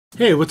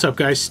Hey, what's up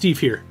guys,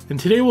 Steve here, and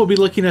today we'll be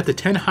looking at the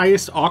 10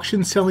 highest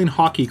auction selling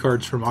hockey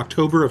cards from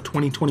October of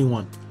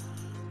 2021.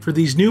 For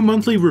these new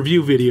monthly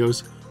review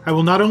videos, I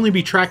will not only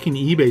be tracking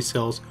eBay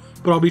sales,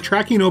 but I'll be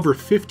tracking over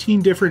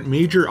 15 different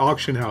major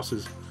auction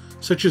houses,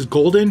 such as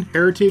Goldin,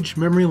 Heritage,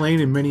 Memory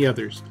Lane, and many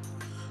others.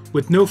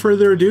 With no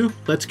further ado,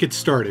 let's get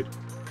started.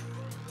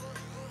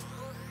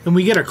 And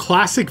we get a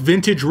classic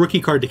vintage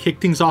rookie card to kick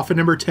things off at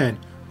number 10,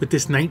 with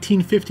this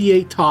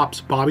 1958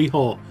 Topps Bobby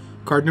Hull,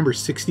 card number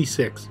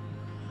 66.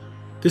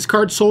 This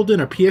card sold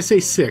in a PSA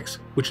 6,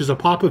 which is a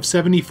pop of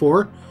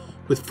 74,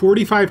 with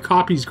 45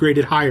 copies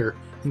graded higher,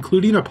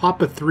 including a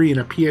pop of 3 and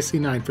a PSA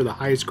 9 for the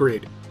highest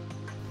grade.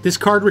 This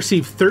card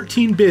received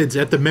 13 bids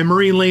at the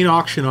Memory Lane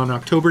auction on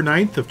October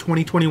 9th of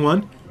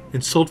 2021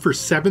 and sold for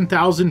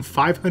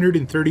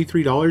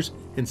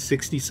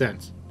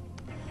 $7,533.60.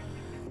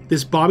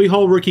 This Bobby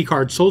Hull rookie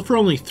card sold for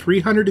only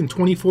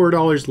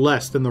 $324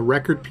 less than the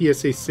record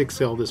PSA 6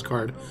 sale of this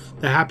card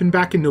that happened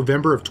back in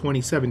November of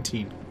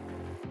 2017.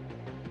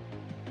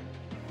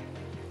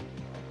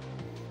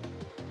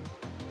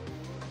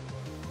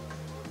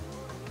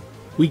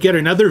 We get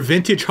another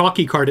vintage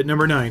hockey card at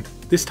number 9,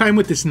 this time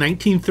with this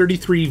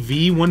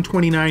 1933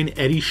 V129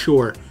 Eddie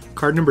Shore,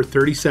 card number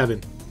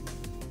 37.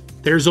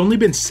 There's only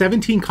been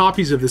 17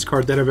 copies of this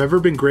card that have ever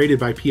been graded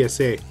by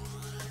PSA,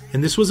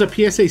 and this was a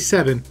PSA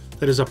 7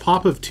 that is a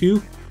pop of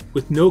 2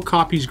 with no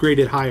copies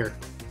graded higher.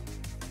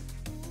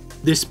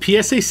 This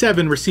PSA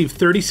 7 received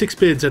 36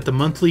 bids at the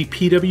monthly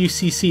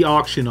PWCC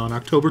auction on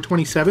October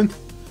 27th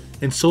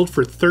and sold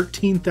for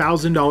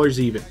 $13,000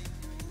 even.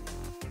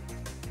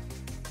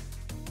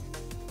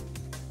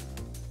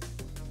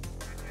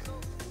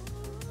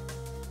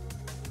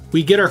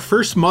 We get our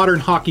first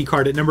modern hockey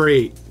card at number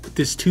 8, with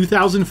this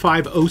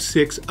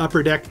 2005-06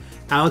 Upper Deck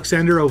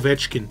Alexander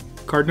Ovechkin,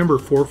 card number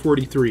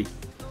 443.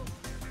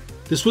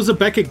 This was a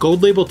Beckett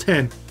Gold Label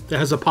 10 that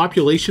has a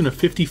population of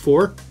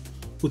 54,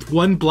 with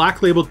one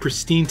black labeled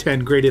pristine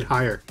 10 graded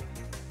higher.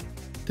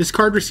 This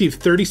card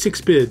received 36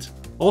 bids,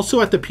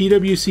 also at the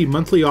PWC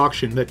monthly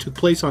auction that took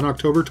place on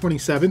October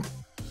 27th,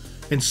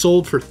 and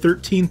sold for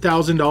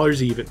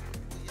 $13,000 even.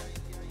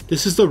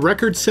 This is the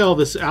record sale of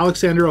this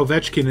Alexander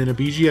Ovechkin in a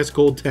BGS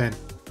Gold 10.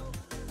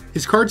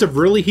 His cards have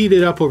really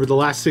heated up over the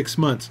last 6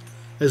 months,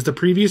 as the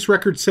previous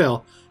record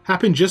sale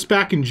happened just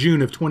back in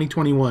June of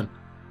 2021.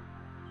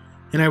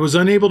 And I was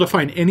unable to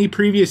find any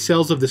previous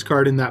sales of this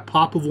card in that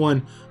pop of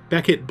 1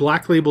 Beckett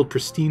black labeled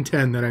pristine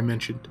 10 that I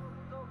mentioned.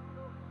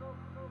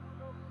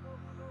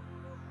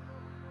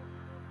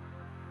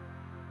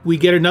 We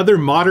get another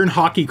modern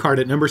hockey card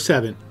at number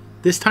 7.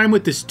 This time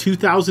with this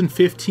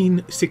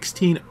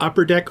 2015-16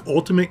 Upper Deck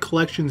Ultimate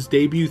Collections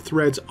debut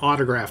Threads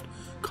autographed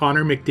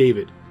Connor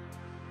McDavid.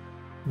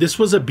 This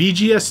was a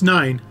BGS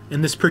 9,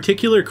 and this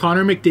particular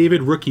Connor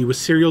McDavid rookie was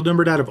serial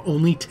numbered out of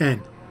only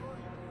 10.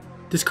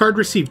 This card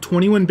received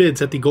 21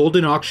 bids at the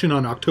Goldin auction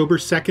on October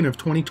 2nd of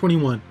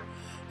 2021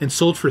 and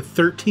sold for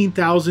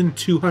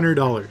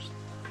 $13,200.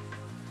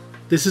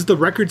 This is the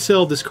record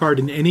sale of this card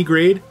in any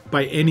grade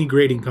by any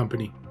grading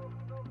company.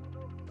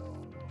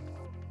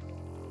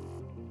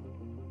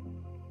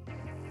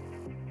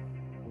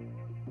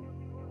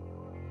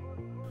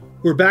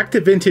 We're back to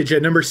vintage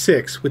at number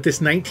 6 with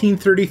this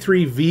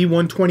 1933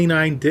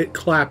 V129 Dick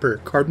Clapper,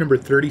 card number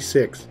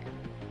 36.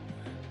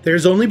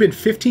 There's only been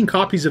 15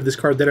 copies of this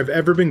card that have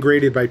ever been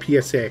graded by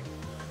PSA,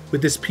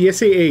 with this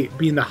PSA 8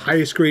 being the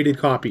highest graded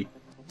copy.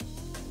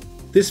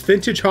 This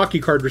vintage hockey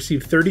card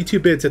received 32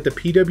 bids at the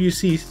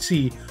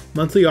PWCC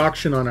monthly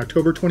auction on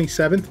October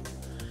 27th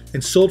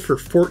and sold for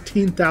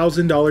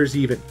 $14,000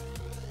 even.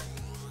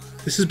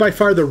 This is by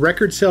far the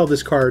record sale of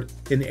this card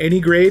in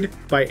any grade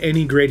by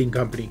any grading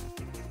company.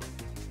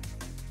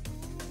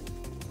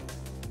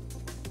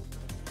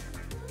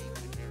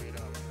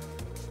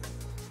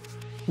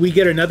 We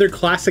get another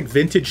classic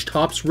vintage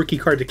Topps rookie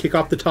card to kick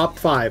off the top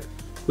 5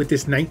 with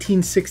this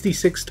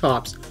 1966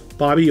 Topps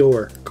Bobby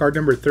Orr, card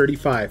number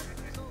 35.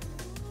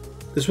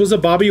 This was a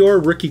Bobby Orr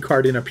rookie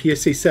card in a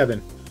PSA 7,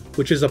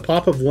 which is a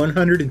pop of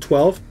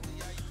 112,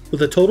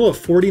 with a total of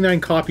 49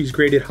 copies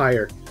graded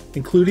higher,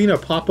 including a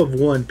pop of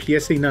 1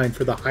 PSA 9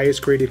 for the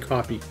highest graded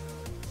copy.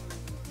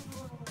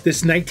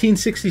 This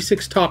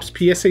 1966 Topps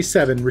PSA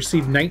 7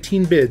 received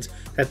 19 bids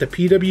at the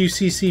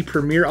PWCC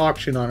Premier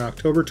auction on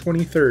October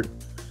 23rd,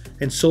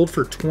 and sold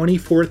for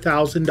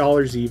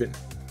 $24,000 even.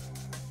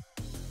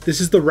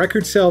 This is the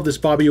record sale of this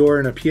Bobby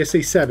Orr in a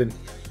PSA 7,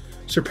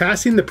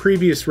 surpassing the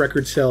previous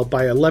record sale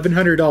by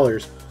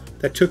 $1,100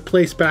 that took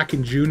place back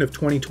in June of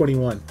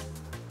 2021.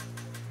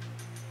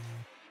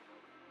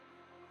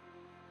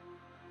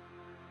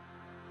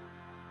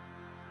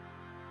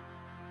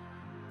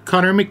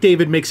 Connor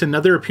McDavid makes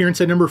another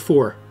appearance at number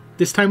 4,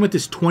 this time with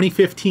this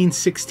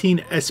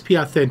 2015-16 SP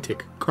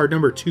Authentic, card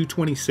number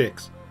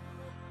 226.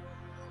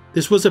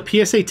 This was a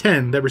PSA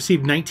 10 that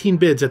received 19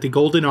 bids at the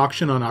Goldin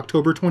auction on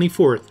October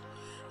 24th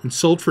and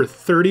sold for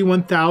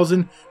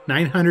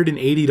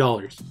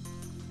 $31,980.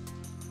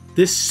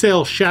 This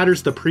sale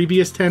shatters the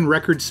previous 10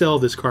 record sale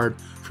of this card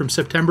from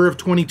September of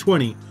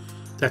 2020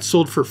 that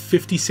sold for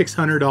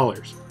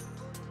 $5,600.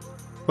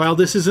 While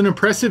this is an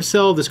impressive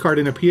sell of this card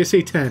in a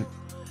PSA 10,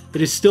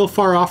 it is still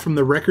far off from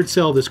the record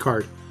sale of this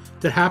card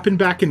that happened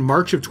back in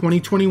March of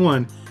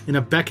 2021 in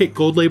a Beckett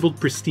Gold Labeled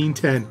Pristine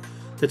 10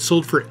 that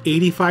sold for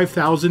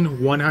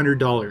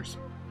 $85,100.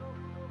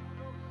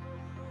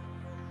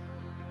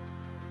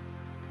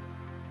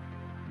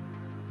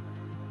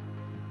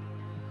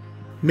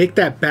 Make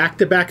that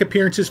back-to-back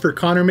appearances for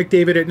Connor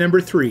McDavid at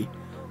number 3,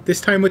 this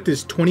time with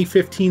his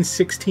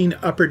 2015-16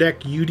 Upper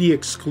Deck UD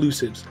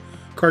Exclusives,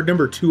 card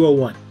number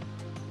 201.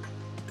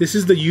 This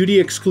is the UD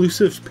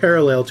Exclusives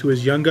parallel to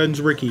his Young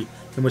Guns rookie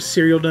and was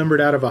serial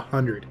numbered out of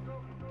 100.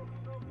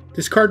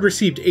 This card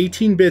received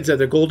 18 bids at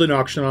the Golden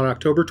Auction on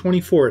October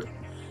 24th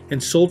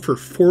and sold for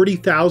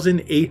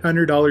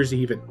 $40,800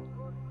 even.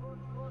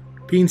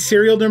 Being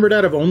serial numbered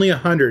out of only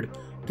 100,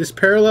 this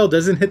parallel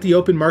doesn't hit the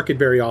open market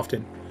very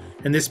often,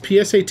 and this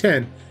PSA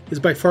 10 is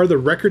by far the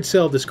record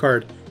sale of this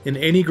card in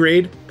any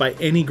grade by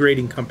any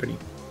grading company.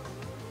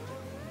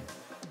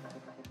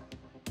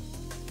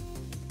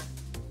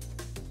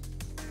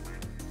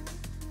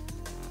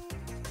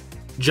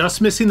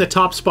 Just missing the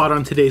top spot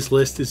on today's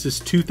list is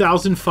this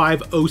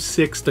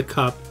 2005-06 The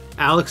Cup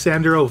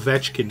Alexander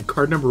Ovechkin,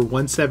 card number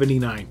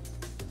 179.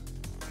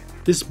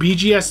 This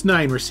BGS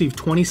 9 received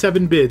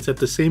 27 bids at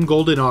the same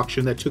Golden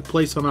Auction that took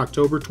place on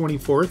October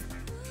 24th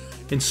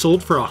and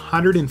sold for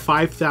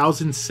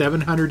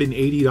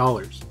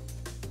 $105,780.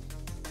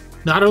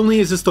 Not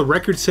only is this the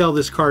record sale of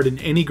this card in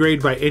any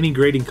grade by any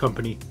grading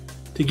company,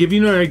 to give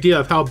you an idea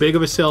of how big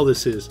of a sale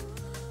this is,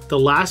 the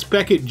last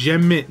Beckett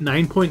Gem Mint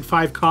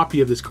 9.5 copy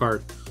of this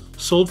card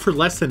sold for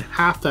less than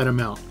half that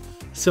amount,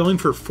 selling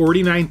for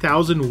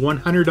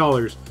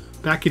 $49,100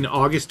 back in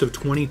August of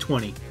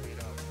 2020.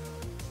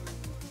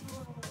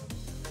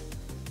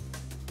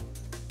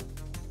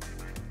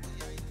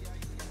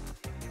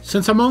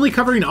 Since I'm only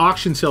covering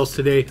auction sales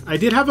today, I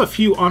did have a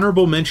few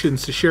honorable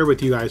mentions to share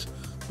with you guys,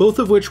 both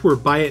of which were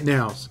buy it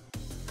nows.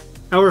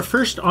 Our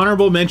first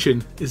honorable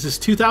mention is this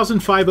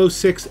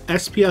 2005-06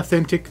 SP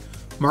Authentic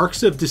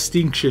Marks of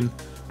Distinction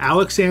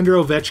Alexander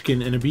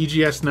Ovechkin in a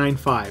BGS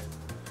 9.5.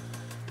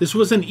 This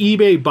was an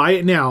eBay buy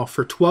it now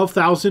for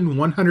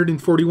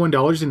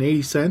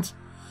 $12,141.80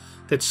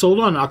 that sold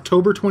on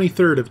October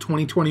 23rd of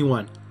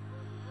 2021.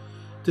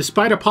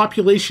 Despite a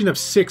population of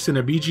 6 in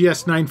a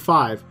BGS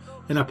 9.5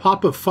 and a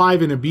pop of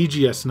 5 in a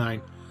BGS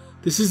 9,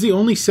 this is the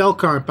only sell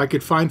comp I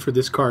could find for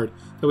this card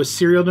that was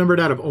serial numbered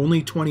out of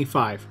only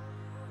 25.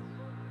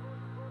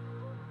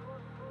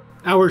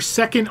 Our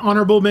second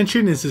honorable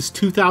mention is this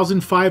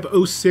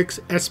 2005-06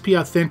 SP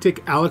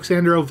Authentic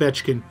Alexander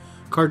Ovechkin,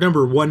 card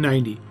number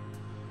 190.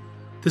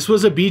 This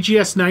was a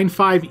BGS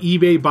 9.5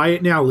 eBay Buy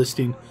It Now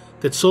listing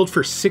that sold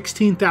for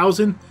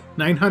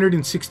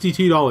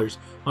 $16,962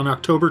 on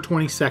October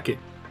 22nd.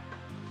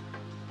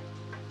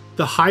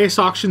 The highest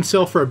auction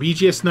sale for a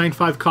BGS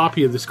 9.5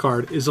 copy of this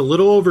card is a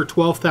little over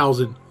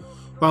 $12,000,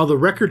 while the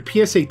record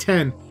PSA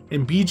 10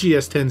 and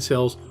BGS 10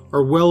 sales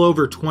are well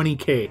over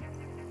 $20,000.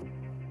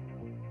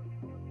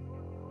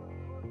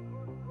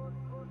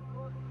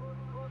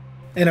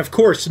 And of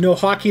course, no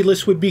hockey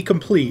list would be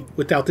complete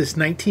without this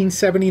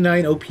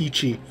 1979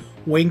 O-Pee-Chee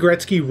Wayne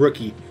Gretzky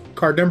rookie,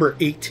 card number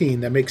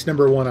 18 that makes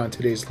number 1 on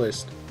today's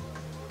list.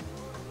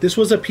 This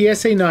was a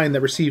PSA 9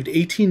 that received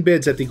 18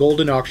 bids at the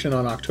Golden Auction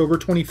on October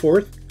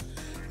 24th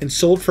and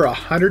sold for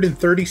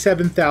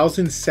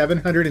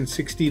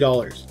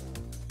 $137,760.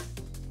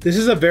 This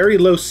is a very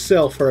low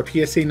sell for a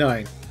PSA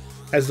 9,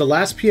 as the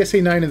last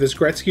PSA 9 of this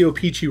Gretzky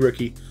O-Pee-Chee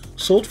rookie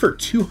sold for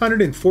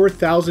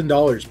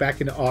 $204,000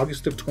 back in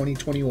August of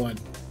 2021.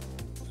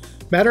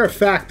 Matter of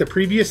fact, the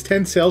previous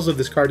 10 sales of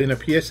this card in a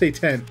PSA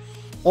 10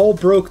 all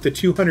broke the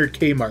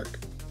 $200,000 mark.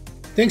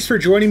 Thanks for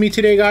joining me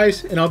today,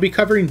 guys, and I'll be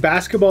covering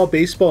basketball,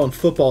 baseball, and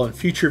football in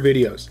future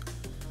videos.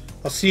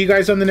 I'll see you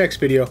guys on the next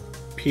video.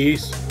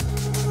 Peace.